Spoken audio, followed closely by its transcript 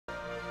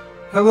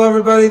Hello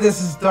everybody,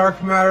 this is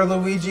Dark Matter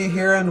Luigi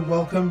here, and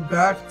welcome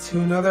back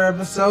to another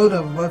episode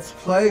of Let's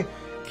Play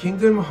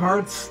Kingdom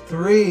Hearts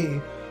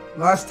 3.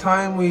 Last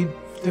time we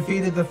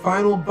defeated the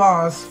final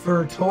boss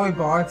for Toy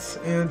Bots,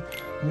 and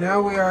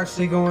now we are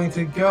actually going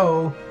to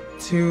go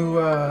to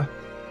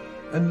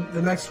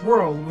the next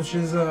world, which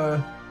is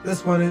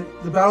this one.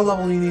 The battle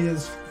level you need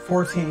is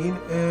 14,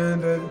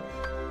 and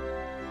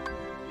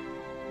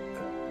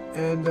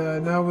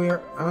now we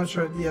are, I'm not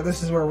sure, yeah,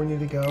 this is where we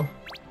need to go.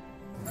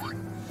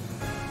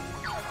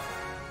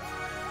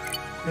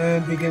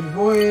 And begin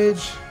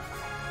voyage.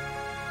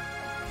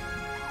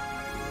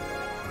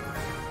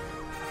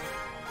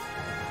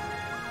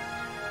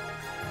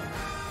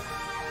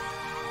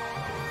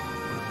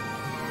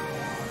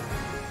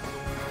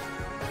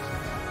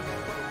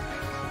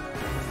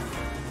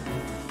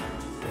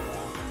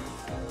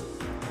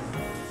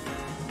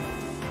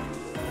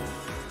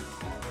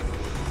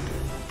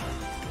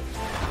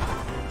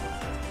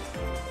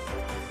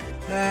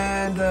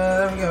 And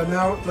there we go.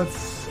 Now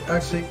let's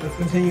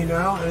continue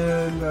now,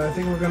 and I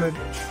think we're gonna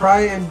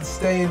try and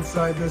stay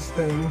inside this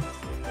thing.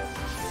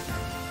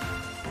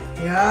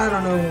 Yeah, I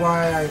don't know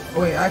why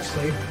wait,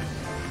 actually, I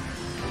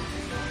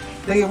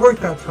think it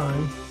worked that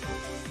time.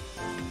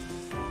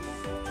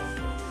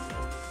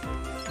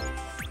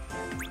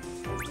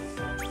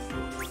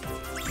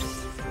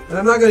 And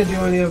I'm not gonna do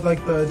any of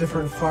like the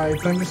different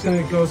fights. I'm just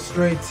gonna go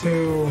straight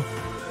to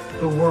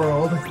the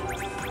world.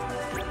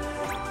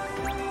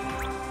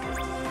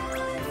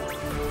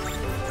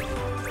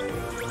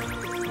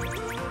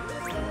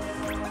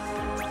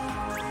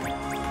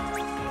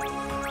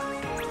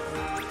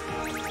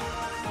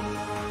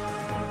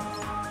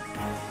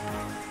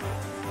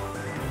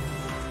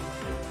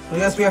 I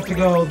guess we have to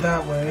go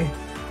that way.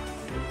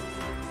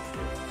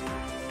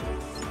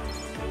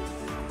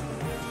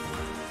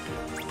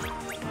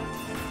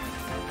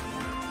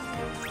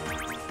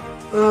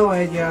 Oh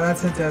wait, yeah,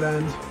 that's a dead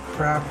end.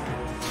 Crap.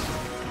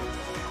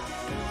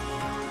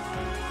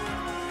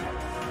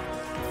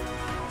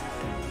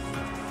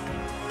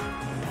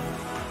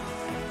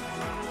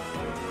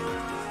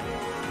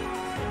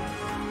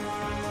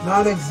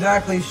 Not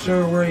exactly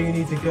sure where you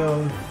need to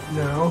go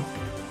now.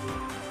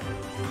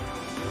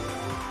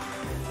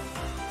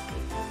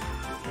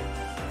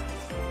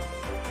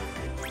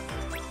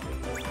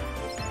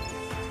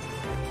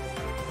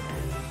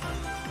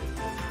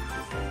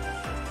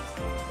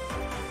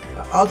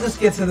 I'll just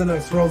get to the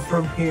next world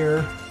from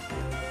here.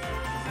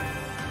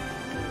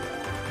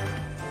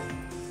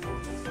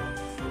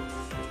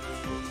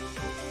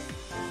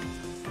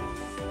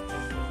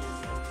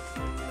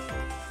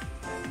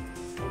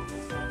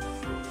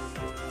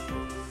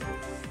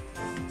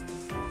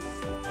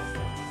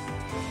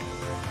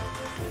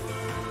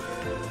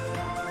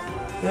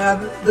 Yeah,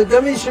 the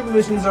gummy ship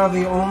missions are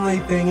the only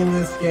thing in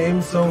this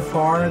game so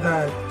far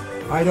that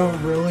I don't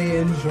really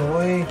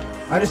enjoy.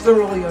 I just don't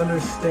really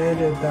understand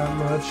it that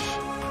much.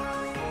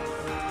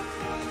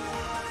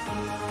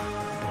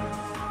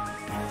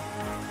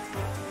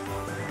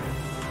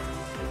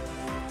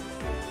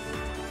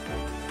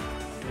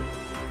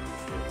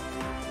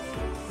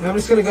 I'm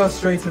just gonna go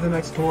straight to the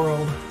next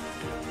world.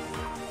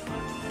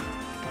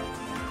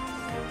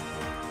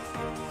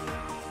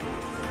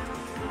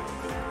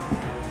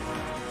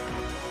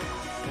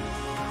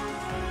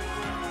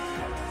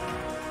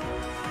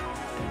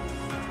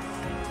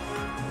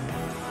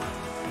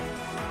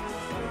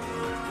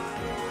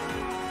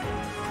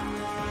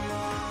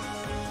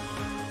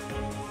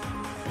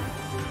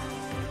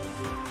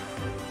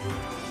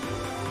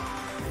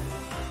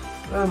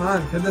 Come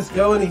on, can this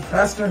go any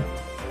faster?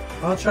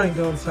 I'll try and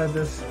go inside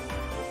this.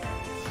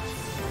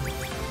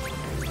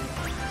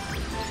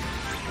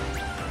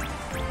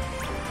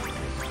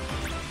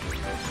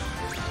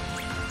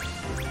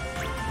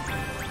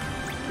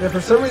 Yeah,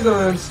 for some reason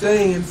I'm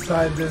staying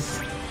inside this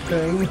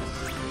thing.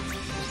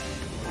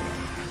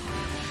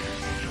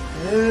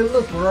 And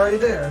look, we're already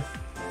there.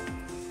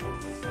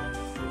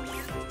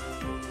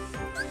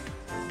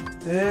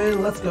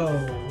 And let's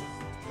go.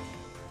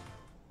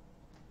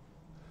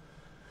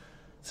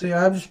 So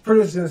yeah, I'm just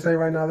pretty much going to say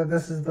right now that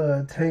this is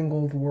the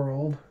Tangled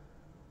world.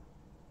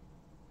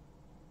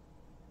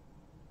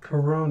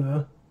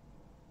 Corona.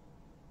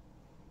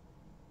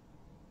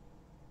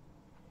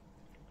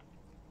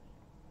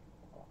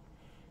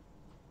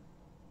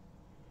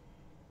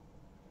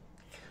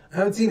 I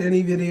haven't seen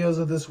any videos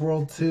of this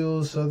world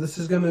too, so this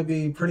is going to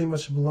be pretty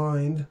much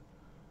blind.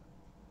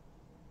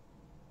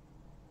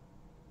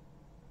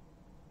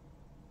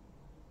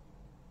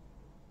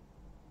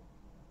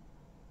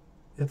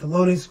 If the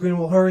loading screen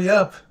will hurry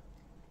up.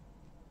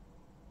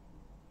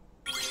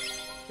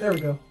 There we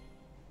go.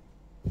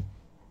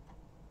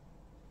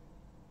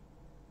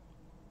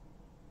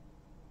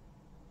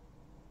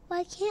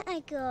 Why can't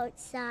I go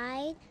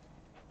outside?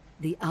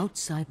 The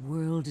outside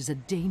world is a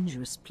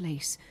dangerous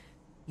place.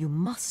 You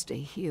must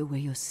stay here where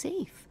you're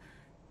safe.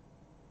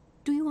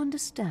 Do you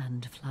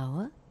understand,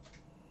 Flower?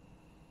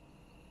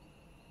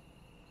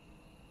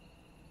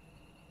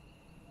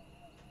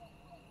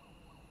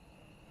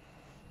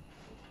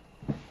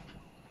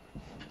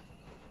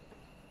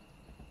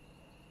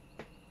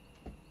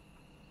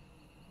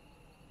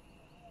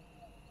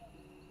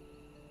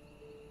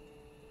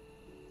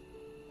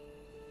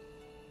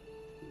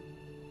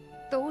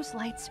 Those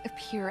lights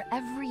appear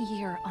every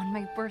year on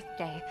my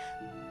birthday.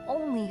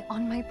 Only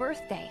on my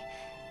birthday.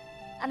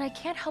 And I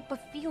can't help but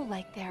feel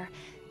like they're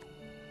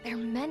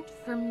meant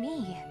for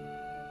me.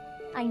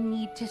 I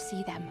need to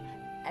see them,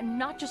 and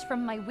not just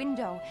from my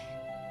window,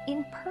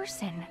 in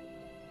person.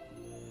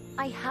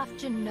 I have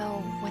to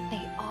know what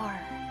they are.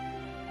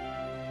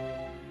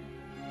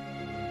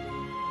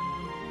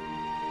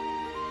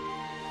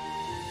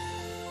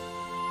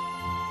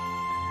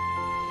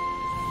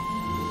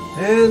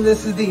 And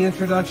this is the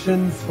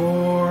introduction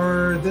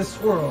for this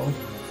world.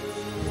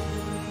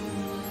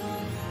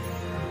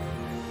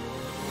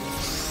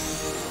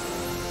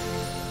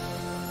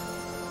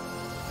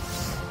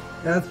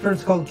 Yeah, that's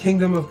first called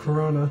Kingdom of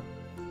Corona.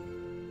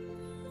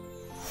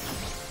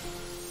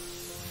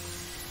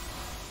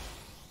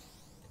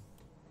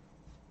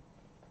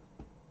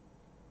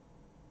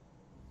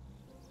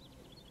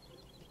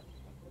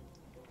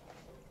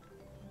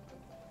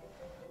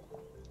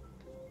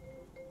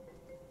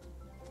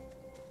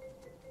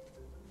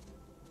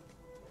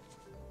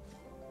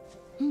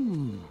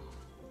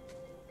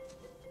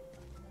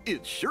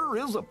 It sure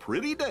is a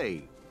pretty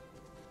day.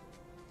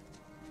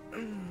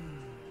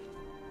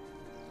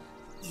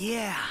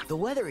 Yeah, the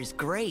weather is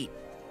great.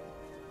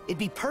 It'd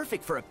be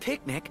perfect for a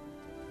picnic.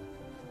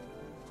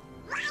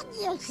 Why do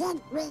you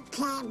think we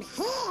came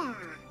here?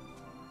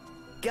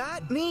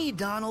 Got me,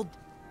 Donald.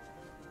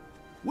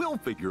 We'll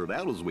figure it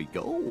out as we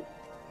go.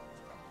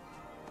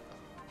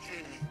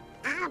 Okay.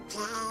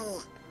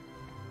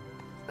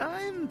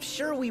 I'm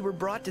sure we were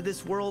brought to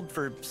this world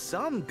for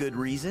some good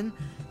reason,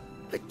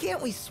 but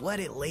can't we sweat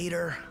it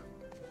later?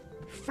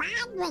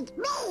 Fine with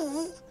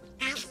me,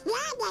 as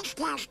long as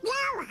there's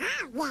no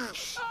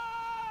harvest.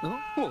 Huh?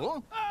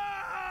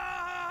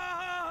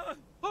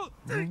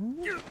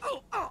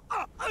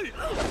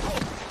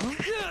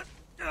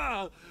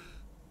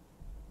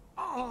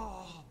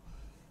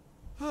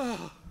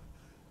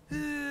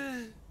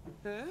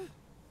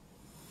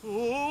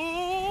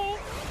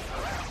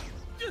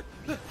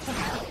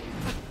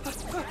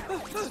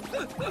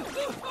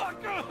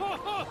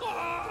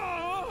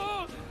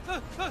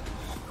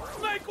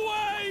 Make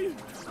way!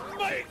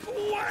 Make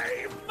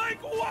way!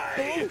 Make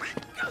way!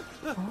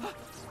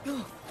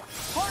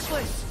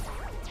 Heartless!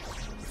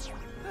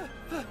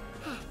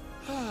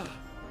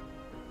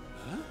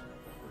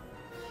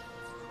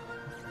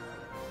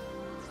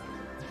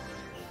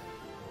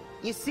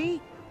 You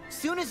see,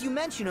 soon as you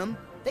mention them,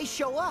 they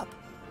show up.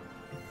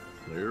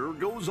 There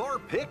goes our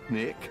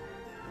picnic.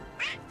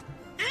 I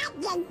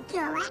didn't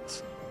do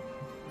it.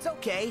 It's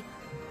okay.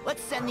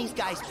 Let's send these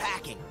guys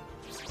packing.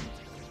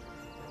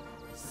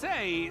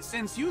 Say,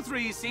 since you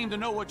three seem to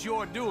know what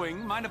you're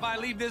doing, mind if I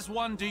leave this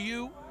one to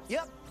you?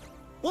 Yep,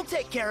 we'll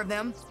take care of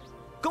them.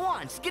 Go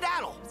on,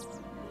 skedaddle.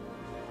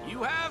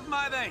 You have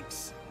my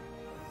thanks.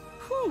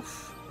 Whew.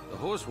 The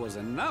horse was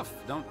enough.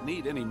 Don't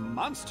need any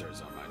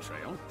monsters on my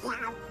trail.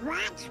 Now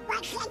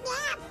what's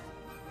enough?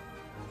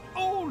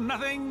 Oh,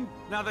 nothing.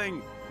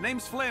 Nothing.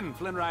 Name's Flynn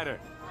Ryder.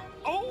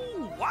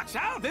 Oh, watch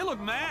out. They look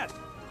mad.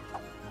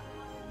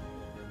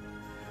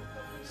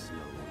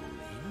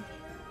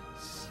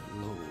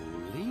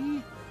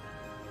 Slowly.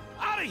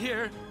 Out of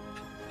here.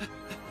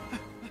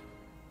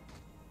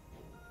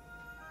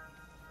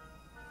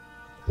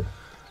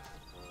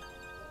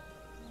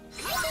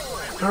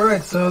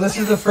 Alright, so this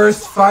is the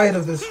first fight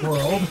of this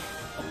world.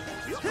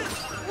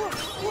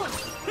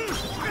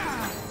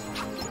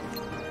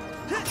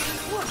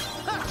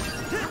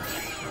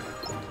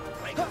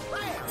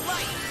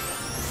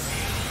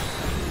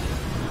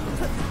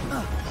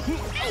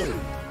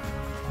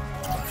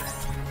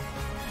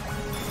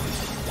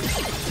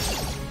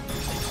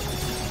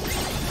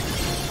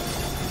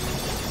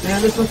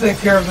 And this will take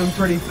care of them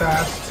pretty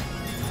fast.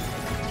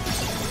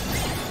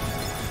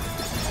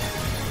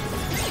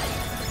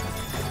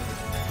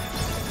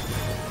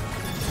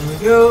 There we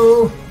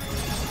go.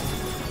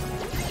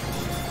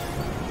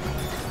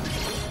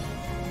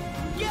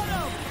 Get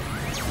him!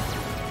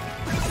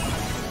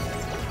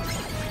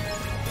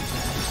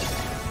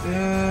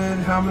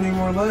 And how many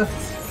more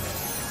left?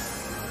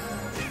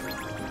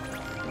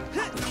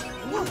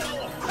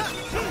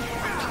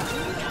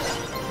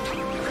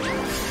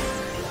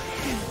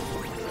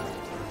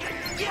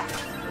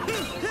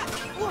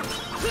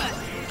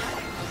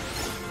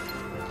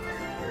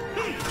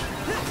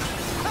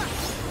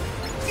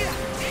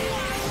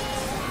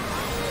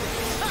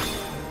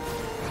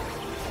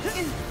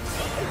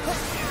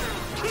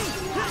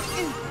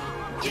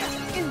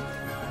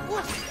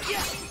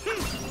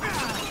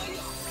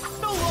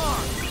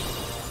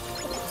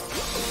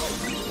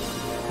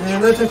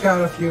 And I took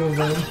out a few of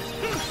them.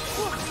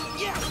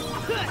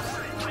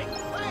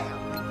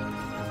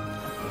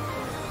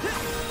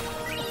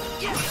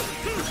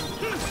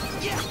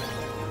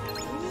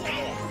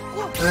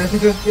 And I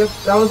think, yep,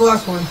 that was the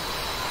last one.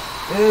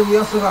 And we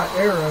also got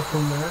Era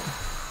from that.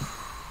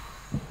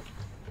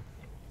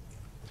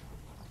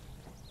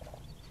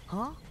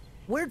 Huh?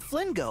 Where'd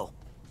Flynn go?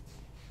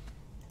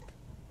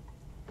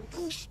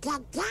 He's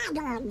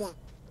skedaddled.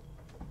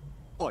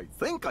 I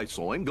think I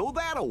saw him go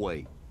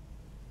that-a-way.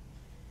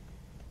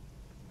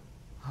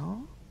 Huh?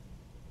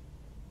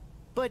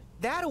 But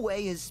that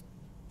away is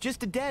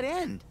just a dead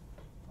end.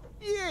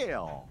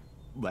 Yeah,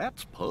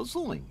 that's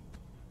puzzling.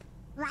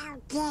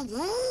 Well, did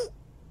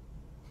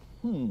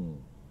he?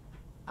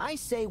 I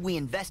say we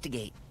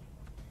investigate.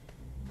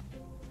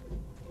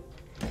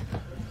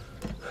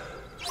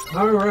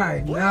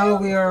 Alright, now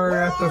we are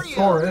Where at the are you?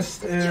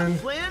 forest, and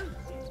Flynn?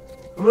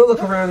 I'm gonna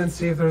look around and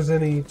see if there's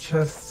any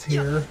chests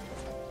here.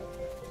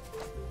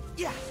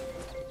 Yeah.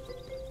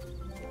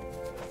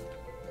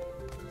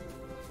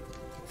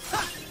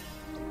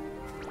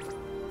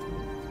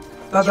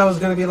 Thought that was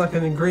gonna be like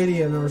an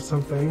ingredient or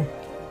something.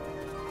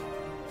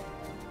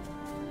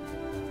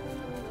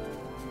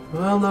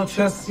 Well, no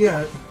chests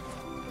yet.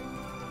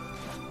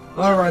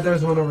 Alright,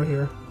 there's one over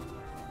here.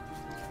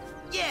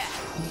 Yeah.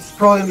 It's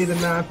probably gonna be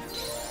the map.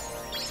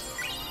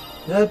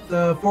 Yep,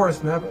 the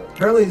forest map.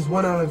 Apparently it's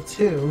 1 out of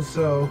 2,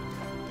 so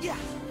Yeah.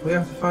 we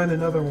have to find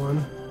another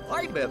one.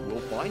 I bet we'll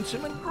find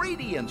some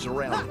ingredients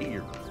around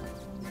here.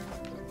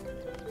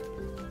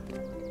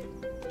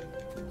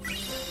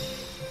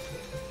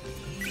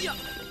 Yeah.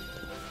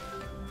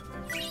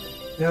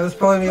 Yeah, there's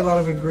probably gonna be a lot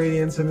of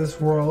ingredients in this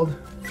world.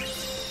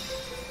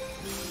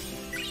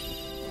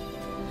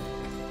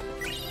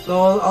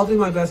 So I'll do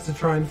my best to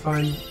try and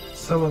find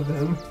some of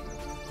them.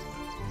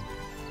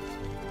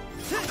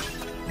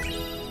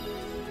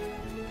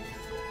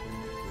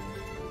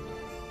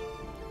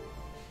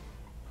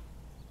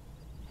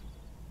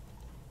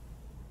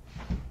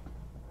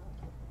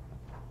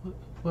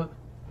 What?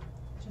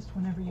 Just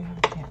whenever you have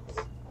a chance.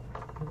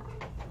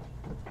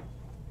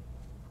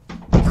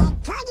 I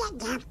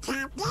couldn't have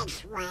come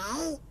this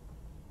way.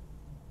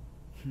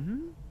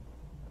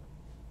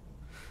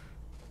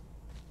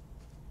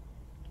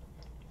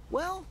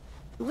 Well,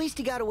 at least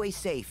he got away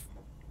safe.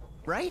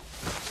 Right?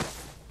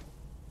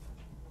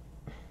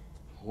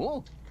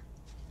 Oh.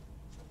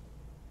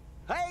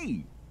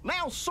 Hey,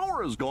 now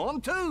Sora's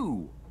gone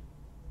too.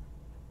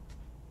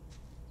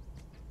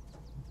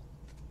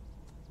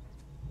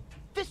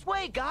 This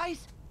way,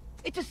 guys!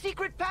 It's a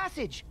secret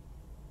passage!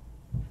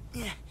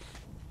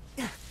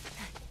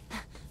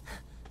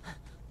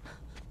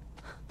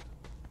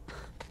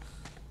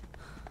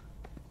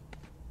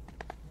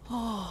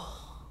 Oh.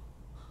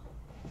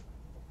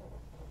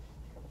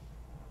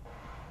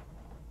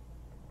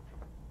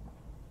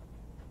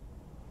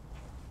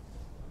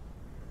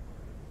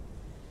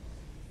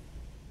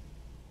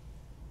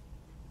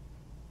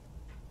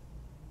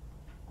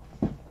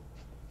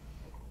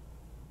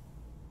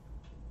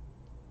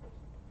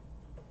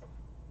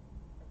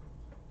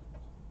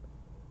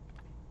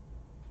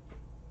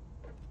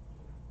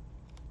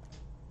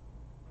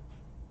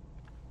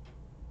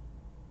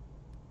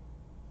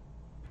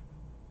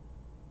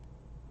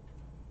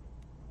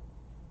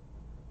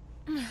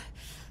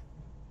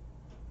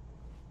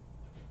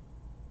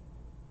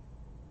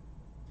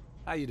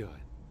 How you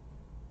doing?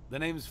 The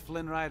name's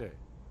Flynn Ryder.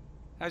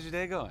 How's your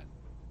day going?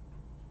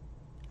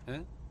 Huh?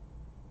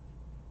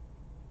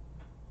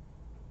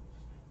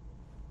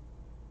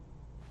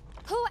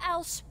 Who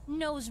else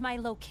knows my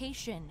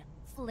location,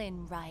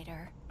 Flynn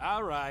Ryder?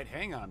 All right,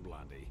 hang on,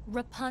 Blondie.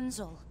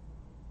 Rapunzel.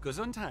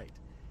 Gesundheit.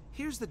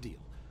 Here's the deal.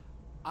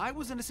 I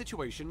was in a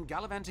situation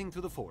gallivanting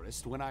through the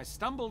forest when I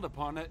stumbled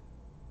upon a...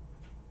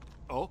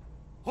 Oh?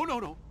 Oh, no,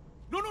 no.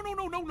 No, no, no,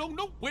 no, no, no,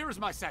 no. Where is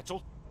my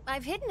satchel?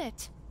 I've hidden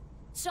it.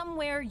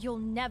 Somewhere you'll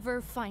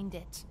never find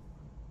it.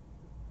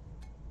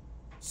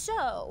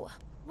 So,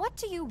 what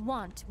do you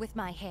want with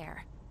my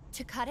hair?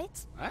 To cut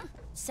it? Huh?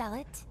 Sell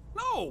it?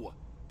 No!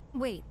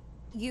 Wait,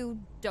 you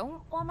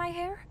don't want my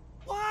hair?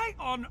 Why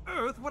on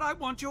earth would I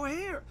want your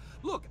hair?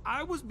 Look,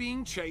 I was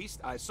being chased,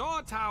 I saw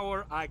a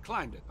tower, I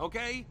climbed it,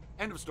 okay?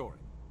 End of story.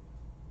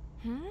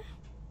 Hmm?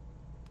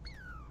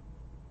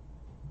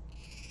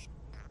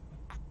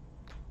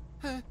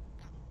 Huh?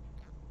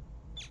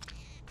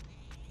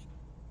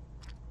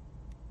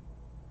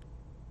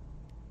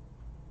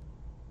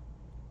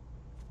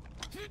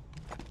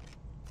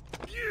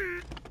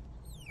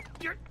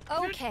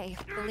 Okay,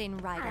 Flynn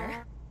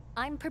Ryder.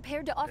 I'm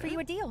prepared to offer you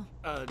a deal.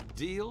 A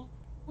deal?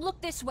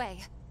 Look this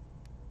way.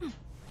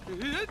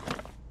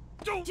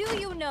 Don't... Do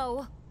you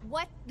know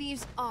what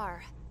these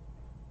are?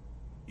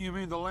 You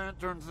mean the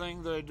lantern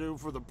thing they do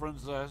for the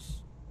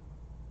princess?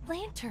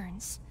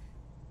 Lanterns?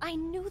 I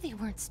knew they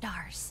weren't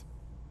stars.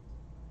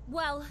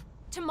 Well,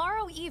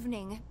 tomorrow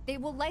evening, they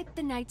will light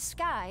the night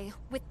sky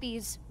with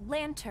these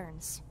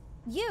lanterns.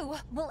 You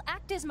will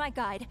act as my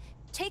guide,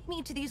 take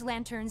me to these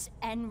lanterns,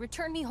 and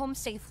return me home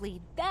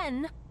safely.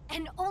 Then,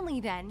 and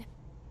only then,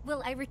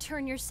 will I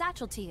return your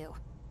satchel to you.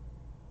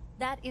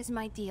 That is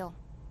my deal.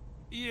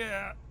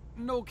 Yeah,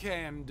 no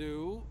can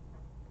do.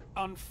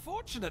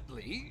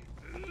 Unfortunately,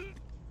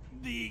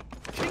 the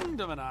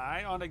kingdom and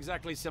I aren't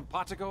exactly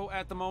simpatico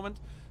at the moment,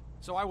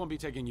 so I won't be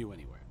taking you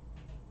anywhere.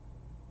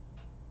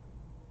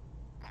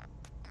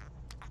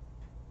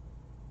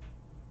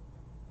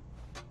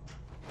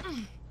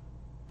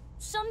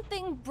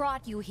 Something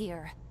brought you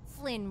here,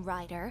 Flynn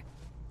Ryder.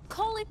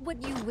 Call it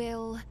what you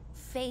will,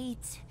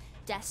 fate,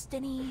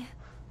 destiny.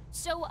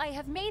 So I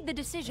have made the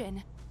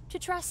decision to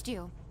trust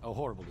you. A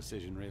horrible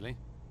decision, really.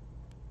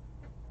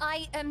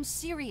 I am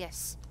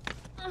serious.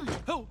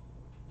 Oh!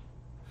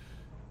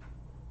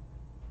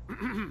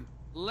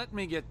 Let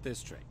me get this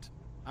straight.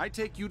 I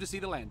take you to see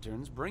the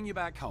lanterns, bring you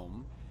back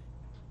home,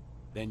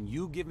 then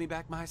you give me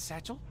back my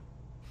satchel?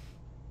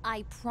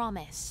 I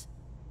promise.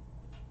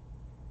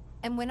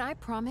 And when I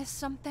promise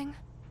something,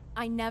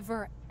 I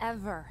never,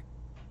 ever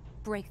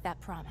break that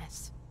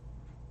promise.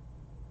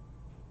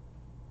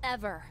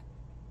 Ever.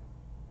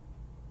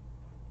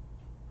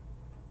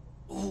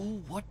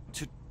 Oh, what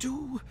to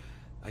do?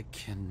 I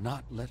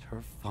cannot let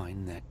her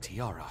find that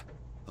tiara.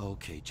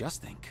 Okay,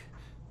 just think.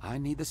 I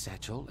need the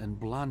satchel, and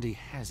Blondie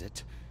has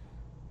it.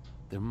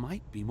 There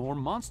might be more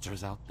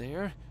monsters out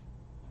there.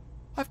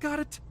 I've got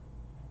it!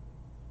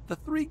 The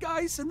 3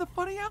 guys in the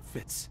funny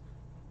outfits.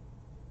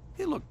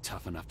 They look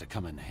tough enough to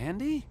come in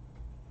handy.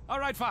 All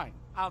right, fine.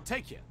 I'll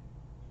take you.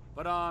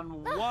 But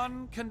on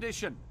one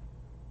condition.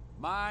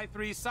 My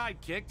 3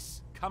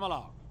 sidekicks come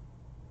along.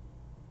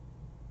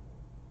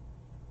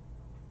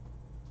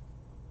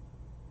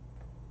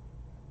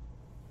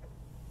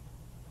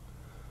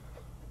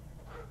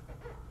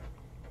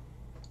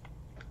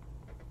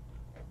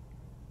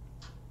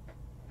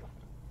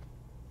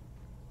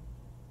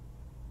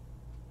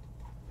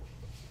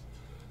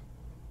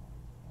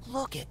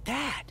 Look at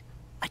that!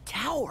 A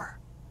tower!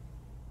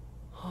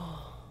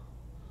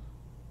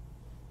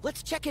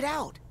 Let's check it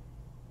out!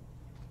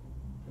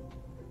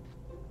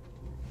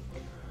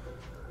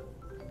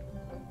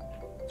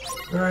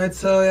 Alright,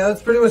 so yeah,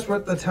 that's pretty much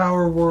what the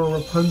tower where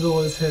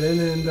Rapunzel is hidden,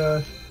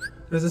 and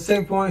there's a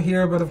save point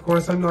here, but of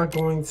course I'm not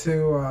going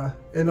to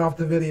end off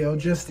the video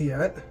just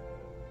yet.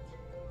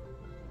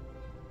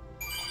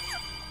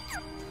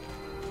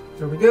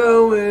 There we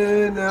go,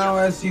 and now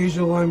as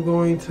usual I'm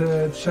going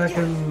to check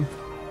and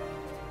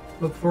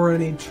look for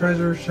any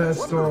treasure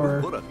chests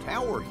or put a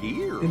tower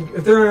here.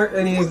 if there are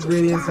any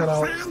ingredients that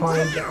I'll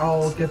find,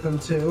 I'll get them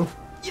too.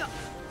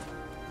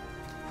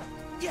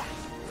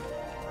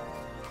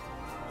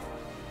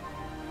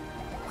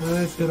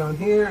 Let's get on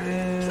here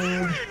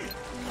and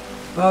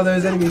oh,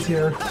 there's enemies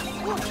here.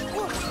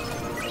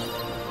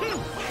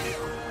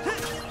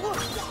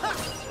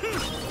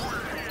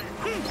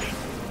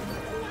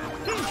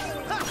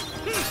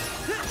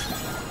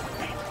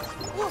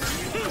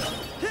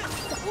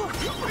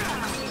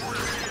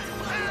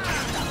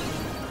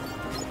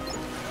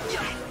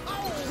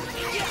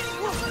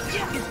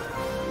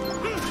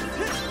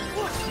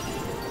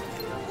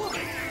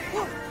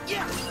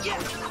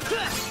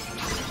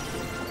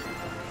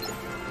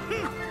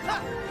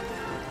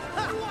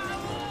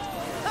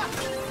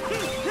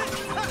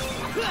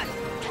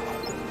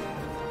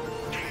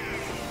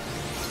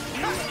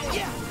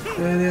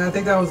 And yeah, I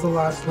think that was the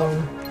last one.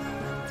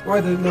 Oh, I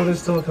didn't know there's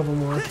still a couple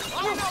more.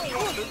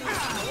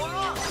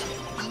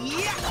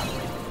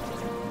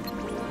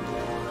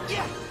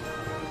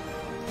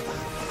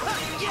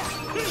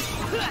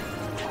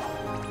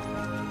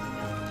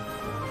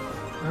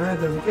 Alright,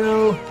 there we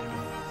go.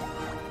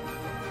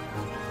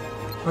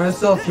 Alright,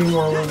 still a few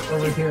more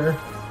over here.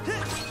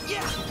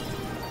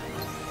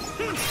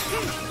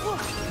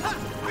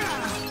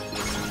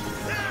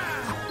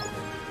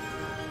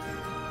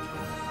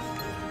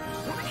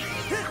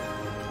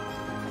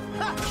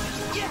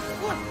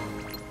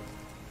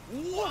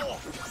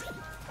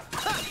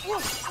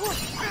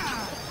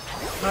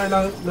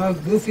 Alright, now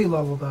Goofy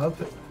leveled up,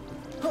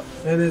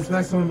 and his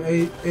maximum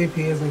AP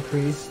is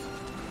increased.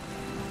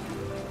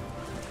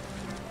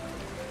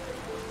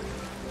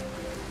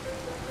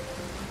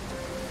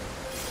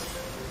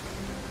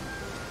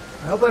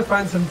 I hope I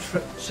find some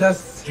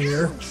chests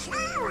here.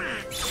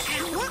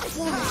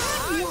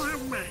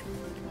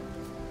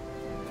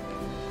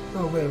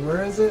 Oh wait,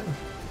 where is it?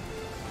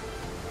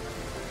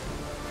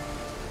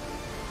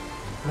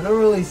 I don't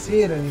really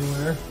see it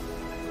anywhere.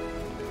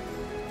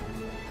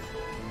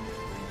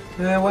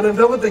 And when I'm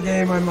done with the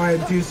game, I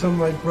might do some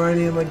like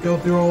grinding and like go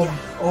through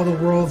all the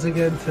worlds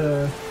again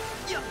to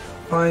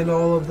find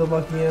all of the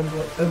lucky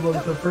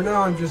emblems. But for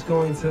now, I'm just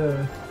going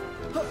to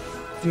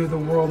do the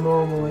world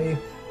normally,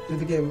 do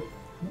the game,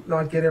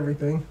 not get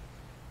everything.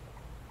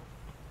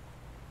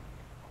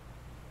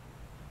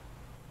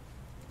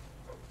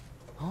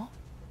 Huh?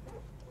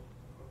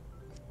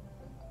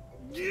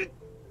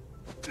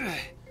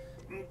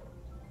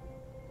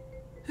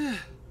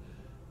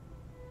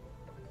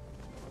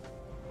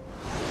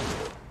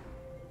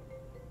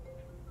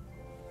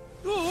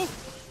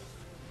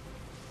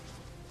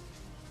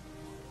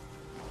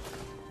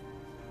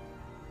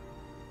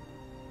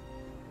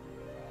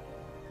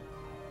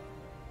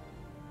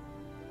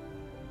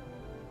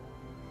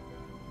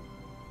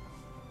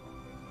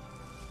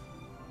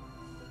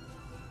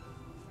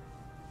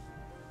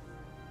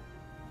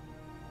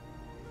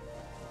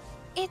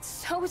 It's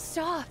so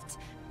soft.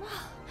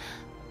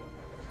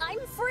 I'm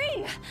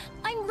free.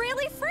 I'm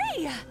really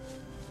free.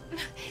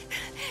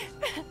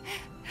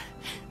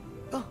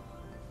 Oh.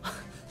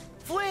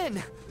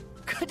 Flynn!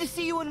 Good to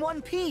see you in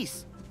one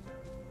piece.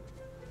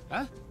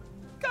 Huh?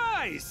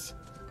 Guys!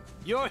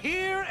 You're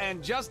here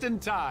and just in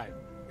time.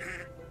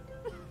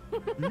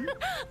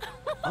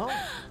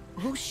 Oh,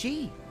 who's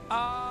she?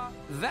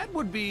 That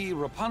would be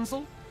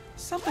Rapunzel.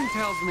 Something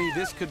tells me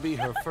this could be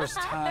her first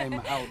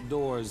time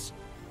outdoors.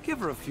 Give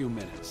her a few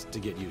minutes to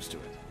get used to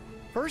it.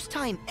 First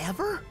time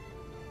ever?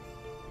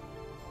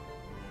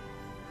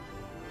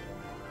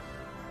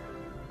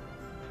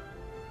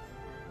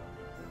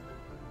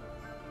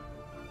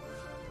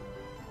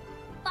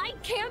 I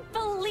can't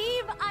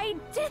believe I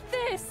did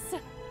this!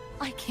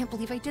 I can't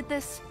believe I did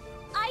this.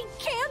 I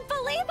can't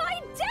believe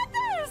I did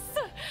this!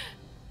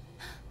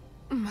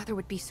 Mother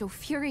would be so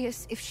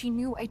furious if she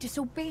knew I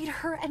disobeyed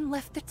her and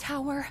left the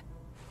tower.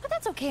 But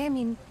that's okay, I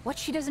mean, what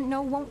she doesn't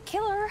know won't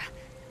kill her.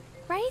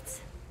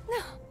 Right? No.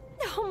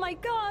 Oh my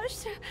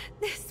gosh,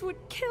 this would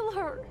kill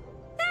her.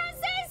 This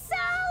is so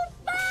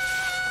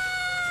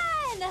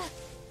fun!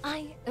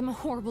 I am a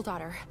horrible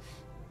daughter.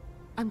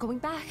 I'm going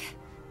back.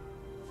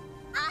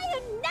 I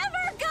am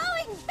never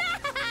going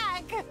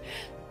back!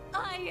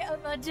 I am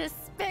a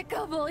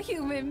despicable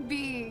human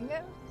being.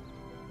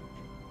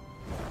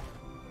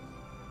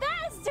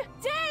 Best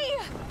day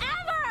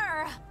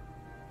ever!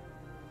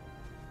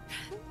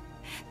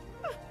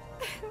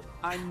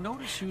 I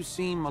notice you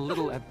seem a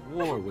little at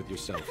war with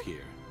yourself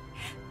here.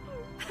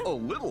 A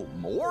little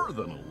more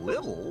than a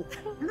little.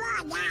 More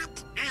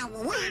not a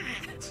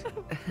lot.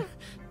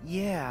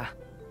 Yeah.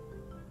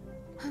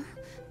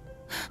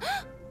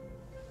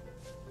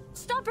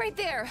 Stop right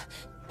there!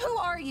 Who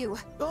are you?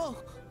 Oh,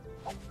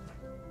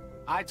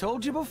 I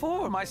told you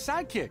before, my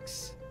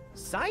sidekicks.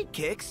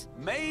 sidekicks?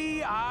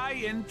 May I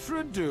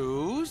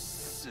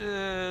introduce,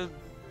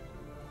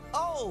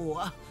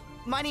 Oh,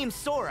 my name's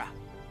Sora.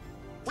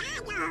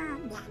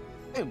 Tangled.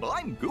 And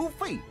I'm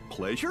Goofy.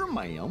 Pleasure,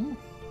 ma'am.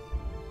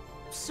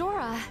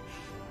 Sora,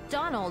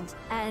 Donald,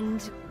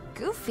 and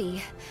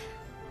Goofy.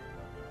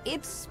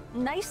 It's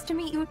nice to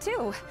meet you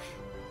too.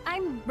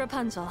 I'm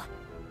Rapunzel.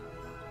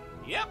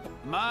 Yep,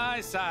 my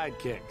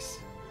sidekicks.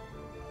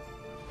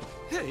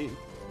 Hey,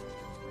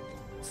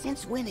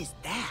 Since when is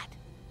that?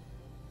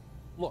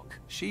 look,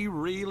 she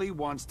really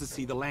wants to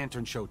see the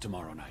lantern show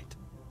tomorrow night.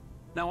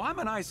 Now, I'm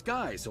a nice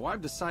guy, so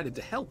I've decided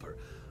to help her.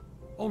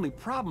 Only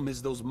problem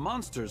is those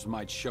monsters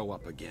might show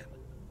up again.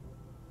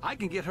 I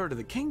can get her to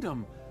the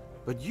kingdom,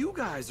 but you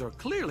guys are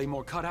clearly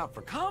more cut out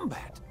for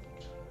combat.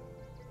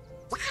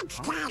 That's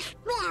 'cause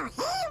we're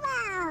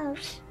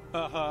heroes.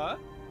 Uh-huh.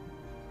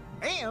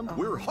 And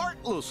we're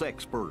heartless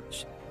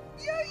experts.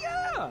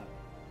 Yeah!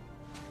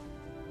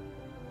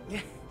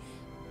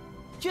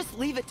 Just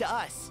leave it to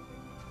us.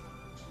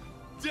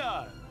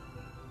 Done.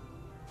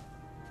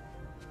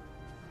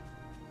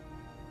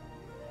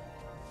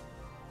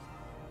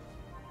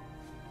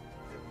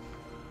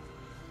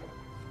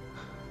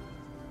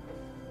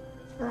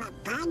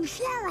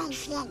 Rapunzel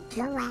is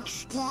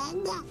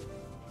interested.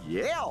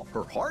 Yeah,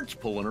 her heart's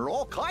pulling her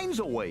all kinds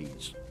of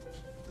ways.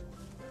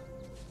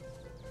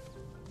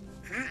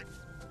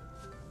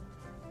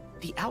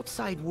 The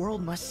outside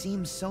world must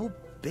seem so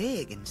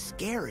big and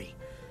scary.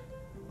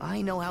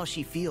 I know how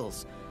she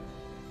feels.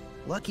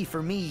 Lucky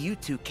for me, you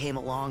two came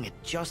along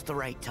at just the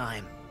right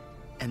time.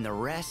 And the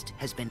rest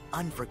has been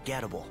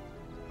unforgettable.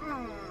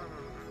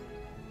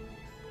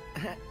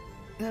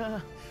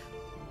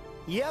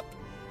 Yep,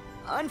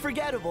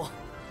 unforgettable.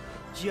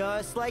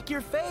 Just like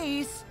your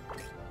face.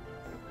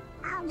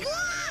 Oh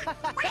yeah!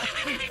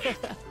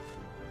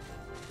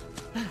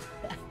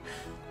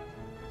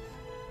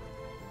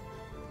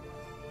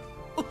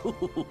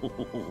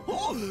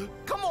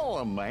 Come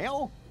on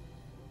now.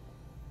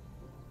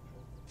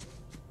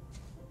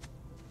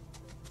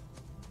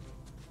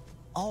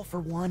 All for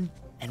one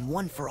and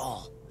one for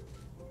all.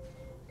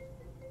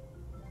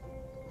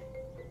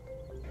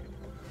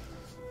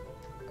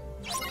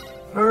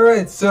 All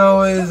right,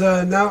 so is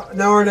now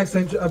our next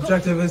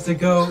objective is to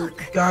go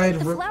guide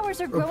The flowers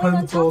are growing on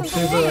Rapunzel top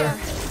to of the layer.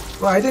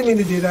 Well, I didn't mean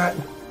to do that.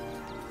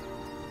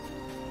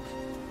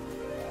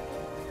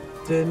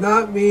 Did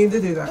not mean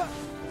to do that.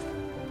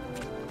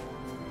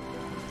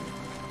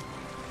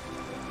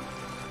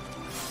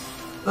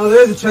 Oh,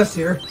 there's a chest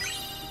here.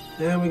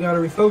 And we got a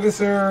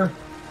refocuser.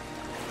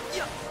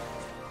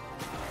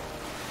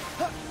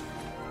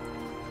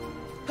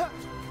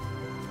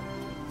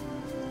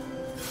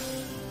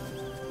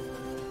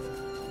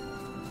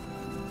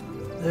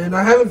 And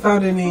I haven't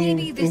found any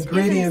Maybe this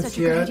ingredients isn't such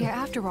a good yet. idea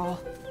after all.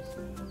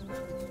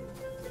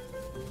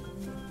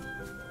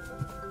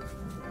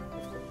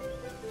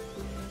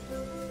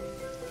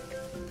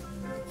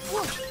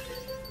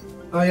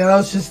 Oh yeah, that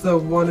was just the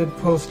wanted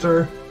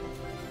poster.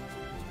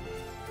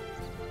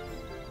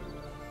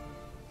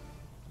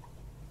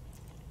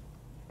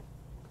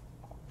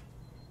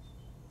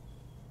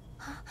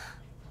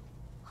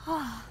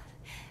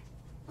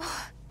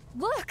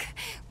 Look!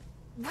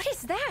 What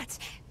is that?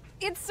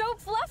 It's so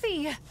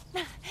fluffy!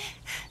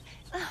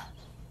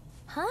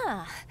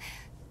 Huh.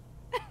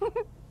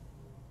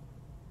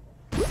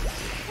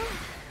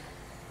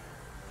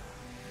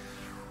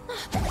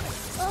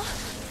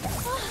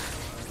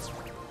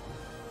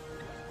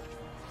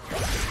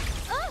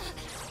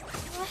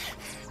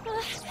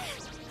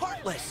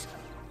 Heartless!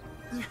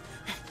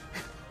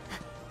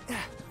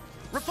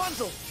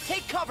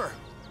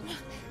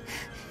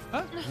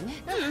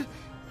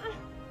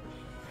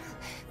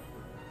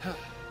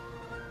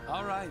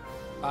 All right.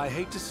 I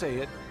hate to say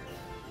it,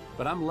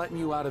 but I'm letting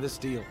you out of this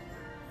deal.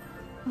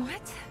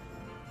 What?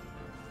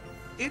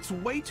 It's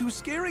way too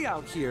scary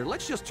out here.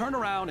 Let's just turn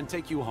around and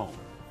take you home.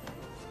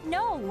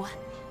 No!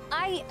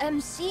 I am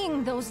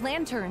seeing those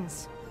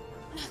lanterns.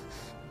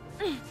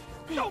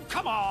 Oh,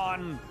 come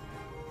on!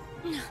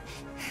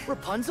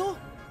 Rapunzel?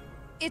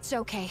 It's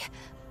okay.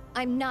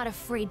 I'm not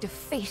afraid to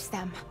face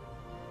them.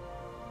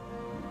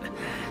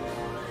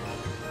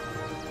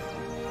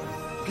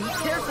 Be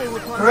careful,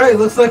 Rapunzel. Alright,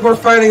 looks like we're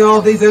fighting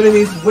all these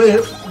enemies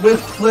with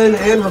Flynn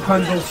and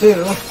Rapunzel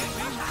too.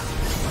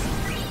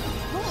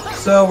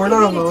 So we're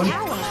not alone.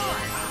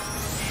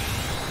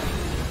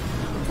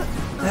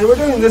 And we're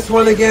doing this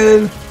one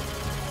again.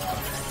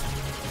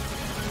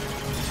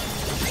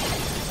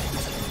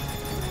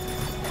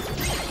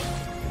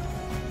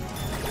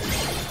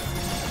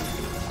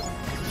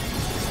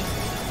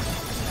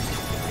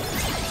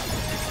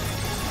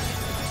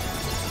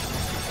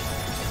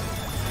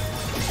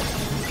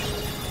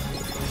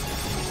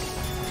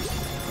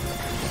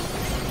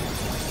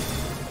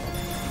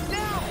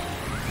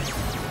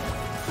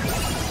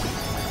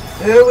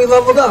 And we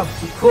leveled up.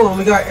 Cool, and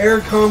we got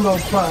Air Combo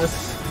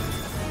Plus.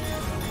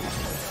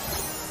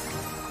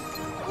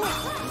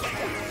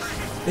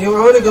 You know, I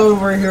want to go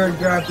over here and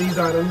grab these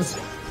items.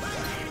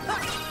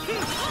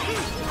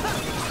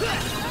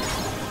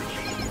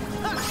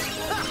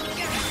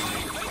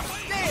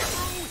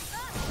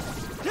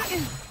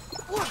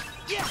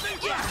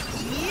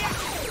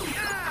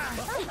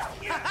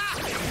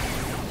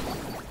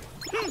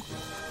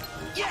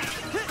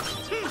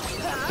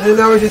 And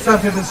now we just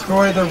have to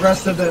destroy the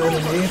rest of the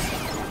enemies.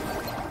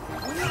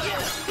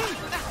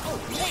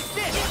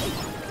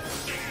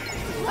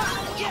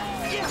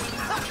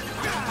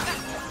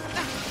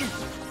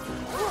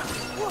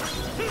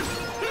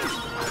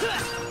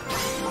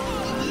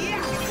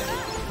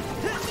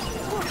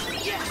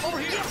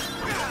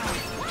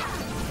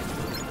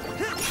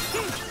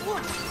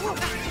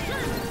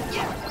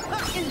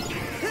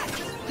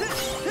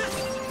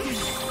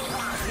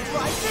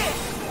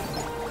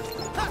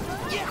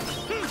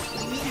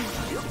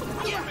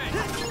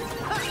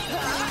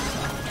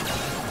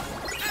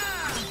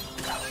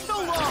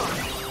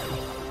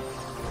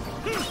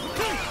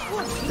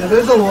 Yeah,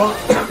 there's a lot.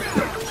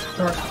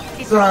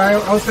 Sorry,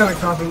 I was kind of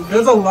coughing.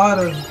 There's a lot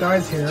of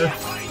guys here.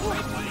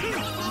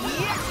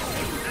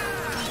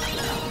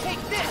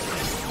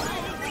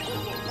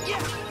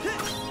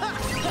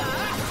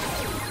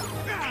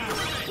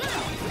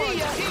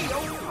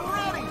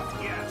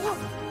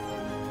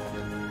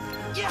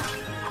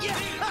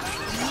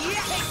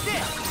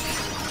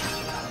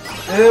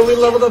 And we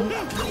leveled up,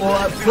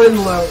 well, Flynn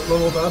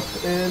leveled up,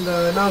 and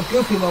now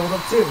Goofy leveled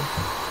up too.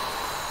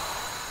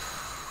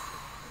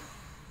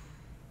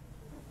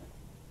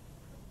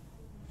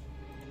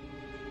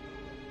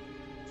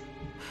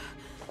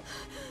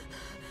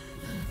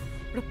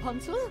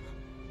 Rapunzel?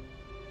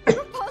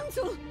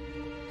 Rapunzel!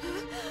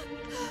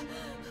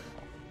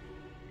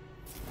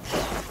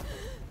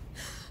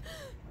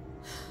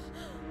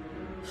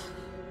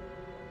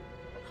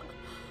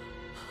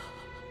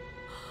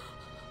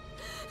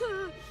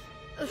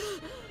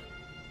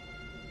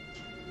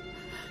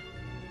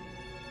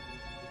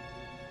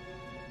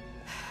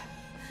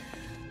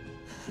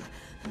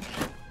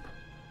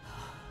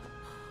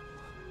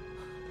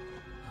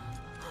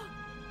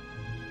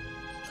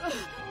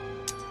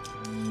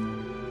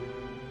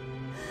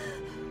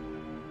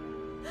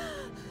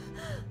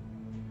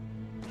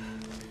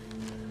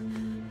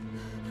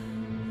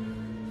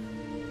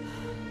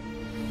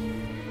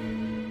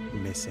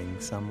 Missing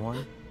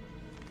someone?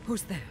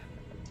 Who's there?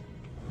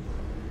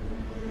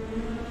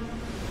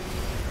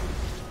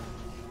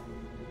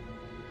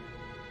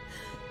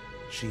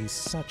 She's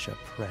such a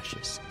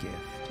precious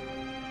gift.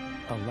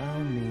 Allow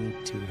me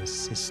to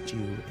assist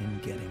you in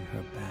getting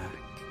her back.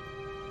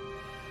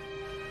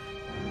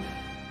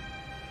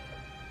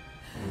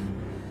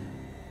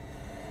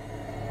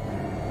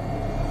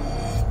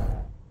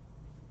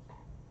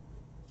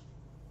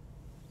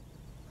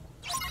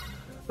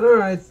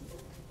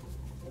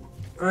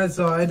 Alright,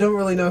 so I don't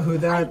really know who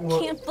that I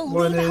can't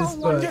one believe is, how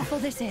but wonderful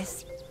this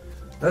is.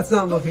 that's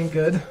not looking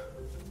good.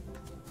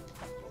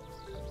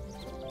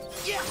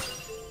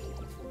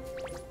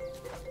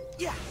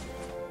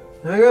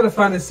 I gotta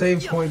find a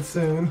save point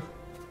soon.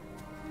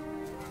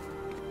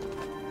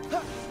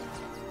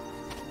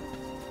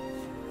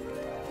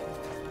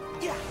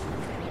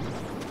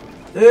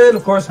 And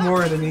of course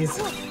more enemies.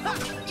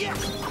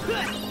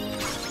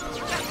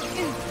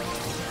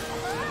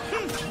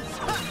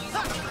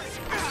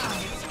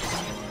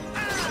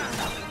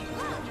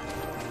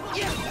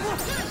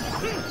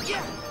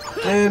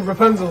 And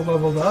Rapunzel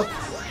leveled up.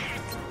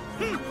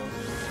 Here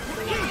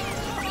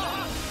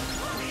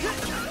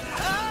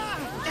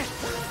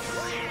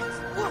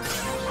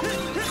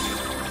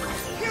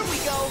we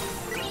go.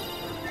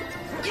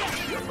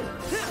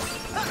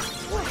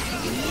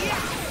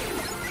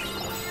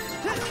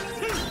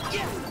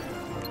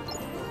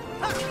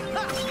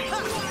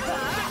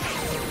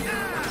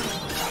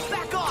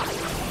 Back off.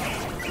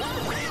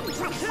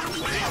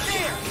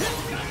 There.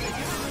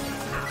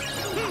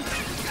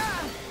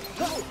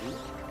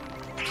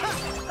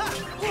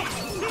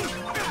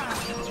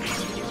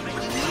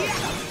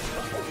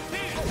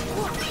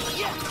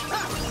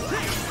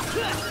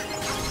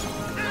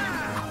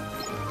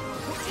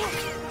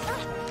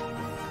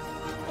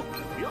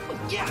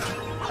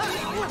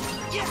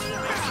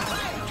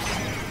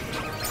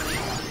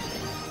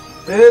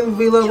 And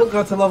we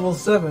got to level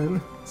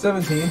 17.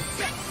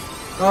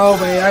 Oh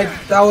wait,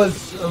 that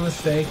was a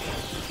mistake.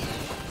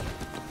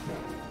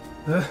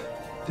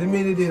 Didn't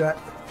mean to do that.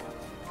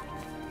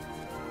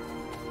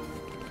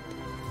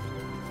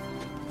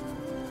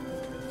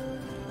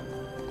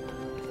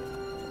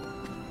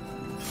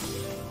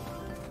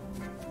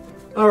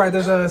 Alright,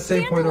 there's a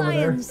save point over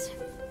there.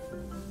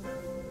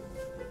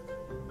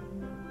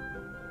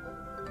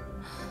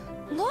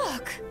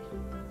 Look!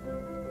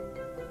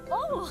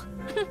 Oh!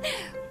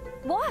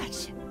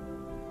 Watch!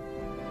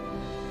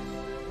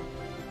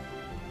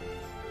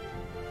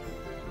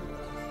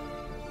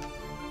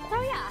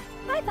 Oh yeah,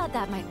 I thought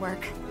that might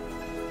work.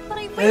 But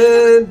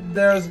and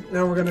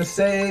now we're gonna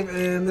save,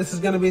 and this is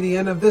gonna be the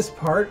end of this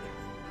part.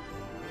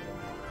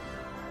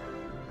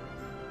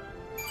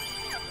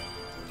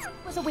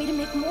 Was a way to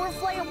make more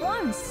fly at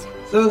once.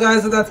 So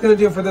guys, that's going to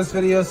do it for this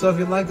video. So if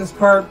you like this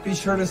part, be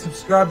sure to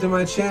subscribe to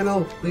my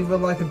channel, leave a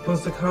like and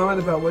post a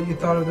comment about what you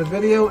thought of the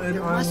video, and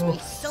I will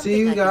see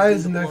you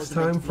guys next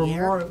time for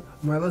more of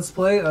my Let's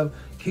Play of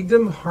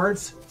Kingdom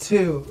Hearts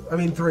 2. I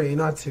mean 3,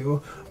 not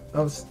 2.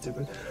 That was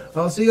stupid.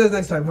 I'll see you guys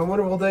next time. Have a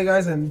wonderful day,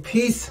 guys, and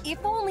peace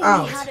If only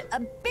out. we had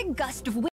a big gust of wind.